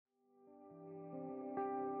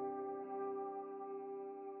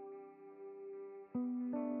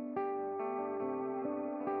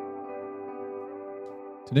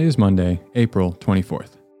Today is Monday, April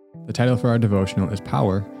 24th. The title for our devotional is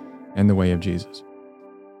Power and the Way of Jesus.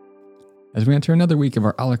 As we enter another week of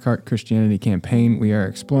our a la carte Christianity campaign, we are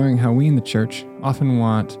exploring how we in the church often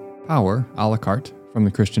want power a la carte from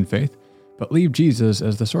the Christian faith, but leave Jesus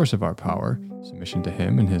as the source of our power, submission to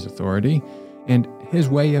Him and His authority, and His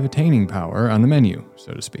way of attaining power on the menu,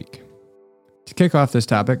 so to speak. To kick off this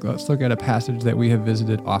topic, let's look at a passage that we have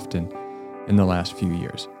visited often in the last few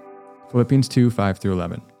years. Philippians 2,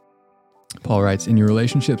 5-11. Paul writes, "In your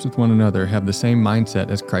relationships with one another, have the same mindset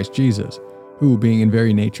as Christ Jesus, who, being in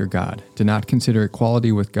very nature God, did not consider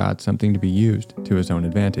equality with God something to be used to his own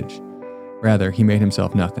advantage. Rather, he made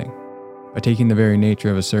himself nothing, by taking the very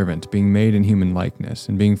nature of a servant, being made in human likeness,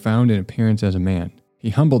 and being found in appearance as a man. He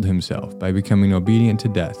humbled himself by becoming obedient to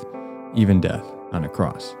death, even death on a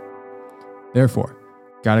cross. Therefore,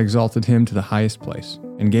 God exalted him to the highest place,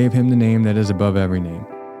 and gave him the name that is above every name,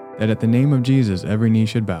 that at the name of Jesus every knee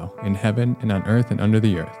should bow, in heaven and on earth and under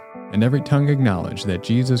the earth, and every tongue acknowledge that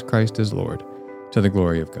Jesus Christ is Lord, to the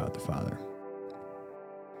glory of God the Father."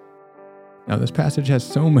 Now, this passage has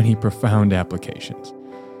so many profound applications.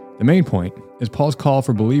 The main point is Paul's call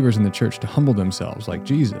for believers in the church to humble themselves like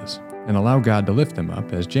Jesus, and allow God to lift them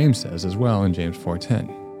up, as James says as well in James 4:10.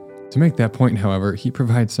 To make that point, however, he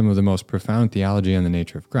provides some of the most profound theology on the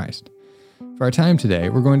nature of Christ. For our time today,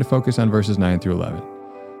 we're going to focus on verses 9 through 11.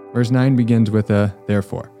 Verse 9 begins with a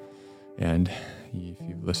therefore. And if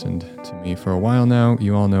you've listened to me for a while now,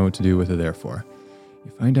 you all know what to do with a therefore.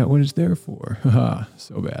 You find out what it's there for. Haha,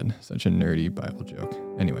 so bad. Such a nerdy Bible joke.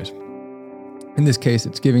 Anyways, in this case,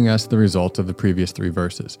 it's giving us the result of the previous three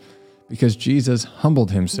verses. Because Jesus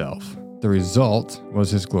humbled himself, the result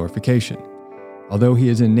was his glorification. Although he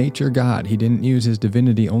is in nature God, he didn't use his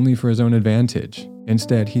divinity only for his own advantage.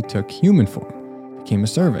 Instead, he took human form, became a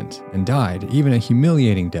servant, and died, even a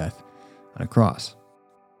humiliating death, on a cross.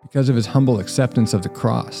 Because of his humble acceptance of the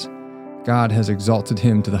cross, God has exalted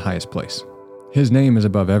him to the highest place. His name is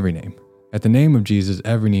above every name. At the name of Jesus,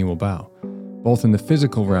 every knee will bow, both in the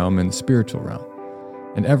physical realm and the spiritual realm,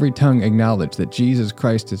 and every tongue acknowledge that Jesus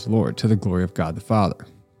Christ is Lord, to the glory of God the Father.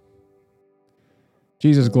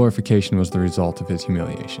 Jesus' glorification was the result of his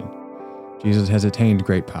humiliation. Jesus has attained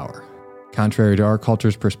great power. Contrary to our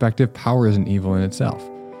culture's perspective, power isn't evil in itself.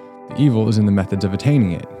 The evil is in the methods of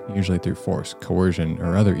attaining it, usually through force, coercion,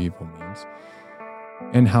 or other evil means,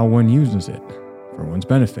 and how one uses it for one's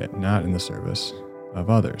benefit, not in the service of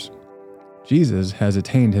others. Jesus has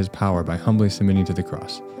attained his power by humbly submitting to the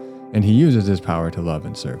cross, and he uses his power to love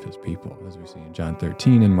and serve his people, as we see in John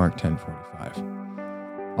 13 and Mark 10:45.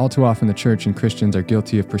 All too often, the church and Christians are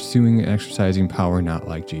guilty of pursuing and exercising power not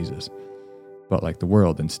like Jesus, but like the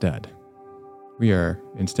world instead. We are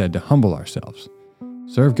instead to humble ourselves,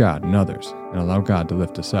 serve God and others, and allow God to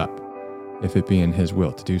lift us up, if it be in his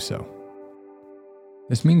will to do so.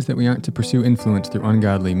 This means that we aren't to pursue influence through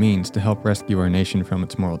ungodly means to help rescue our nation from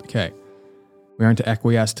its moral decay. We aren't to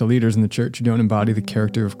acquiesce to leaders in the church who don't embody the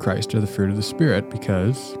character of Christ or the fruit of the Spirit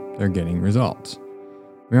because they're getting results.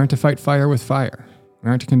 We aren't to fight fire with fire. We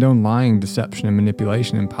aren't to condone lying, deception, and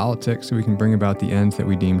manipulation in politics so we can bring about the ends that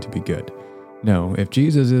we deem to be good. No, if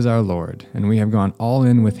Jesus is our Lord, and we have gone all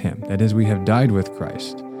in with him, that is, we have died with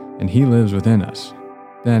Christ, and he lives within us,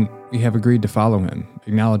 then we have agreed to follow him,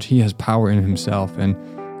 acknowledge he has power in himself, and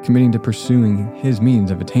committing to pursuing his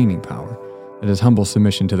means of attaining power, that is humble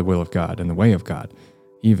submission to the will of God and the way of God,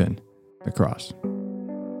 even the cross.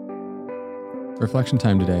 Reflection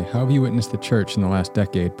time today. How have you witnessed the church in the last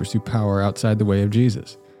decade pursue power outside the way of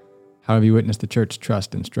Jesus? How have you witnessed the church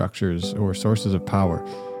trust in structures or sources of power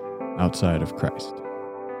outside of Christ?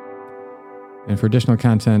 And for additional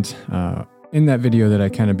content, in that video that I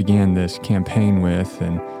kind of began this campaign with,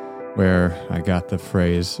 and where I got the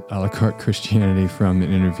phrase a la carte Christianity from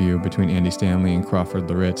an interview between Andy Stanley and Crawford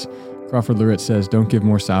Loritz. Crawford Loritz says, "Don't give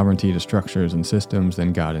more sovereignty to structures and systems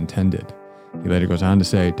than God intended." He later goes on to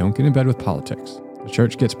say, "Don't get in bed with politics. The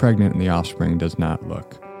church gets pregnant and the offspring does not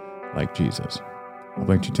look like Jesus." I'll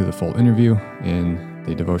link you to the full interview in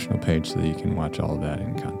the devotional page so that you can watch all of that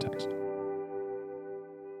in context.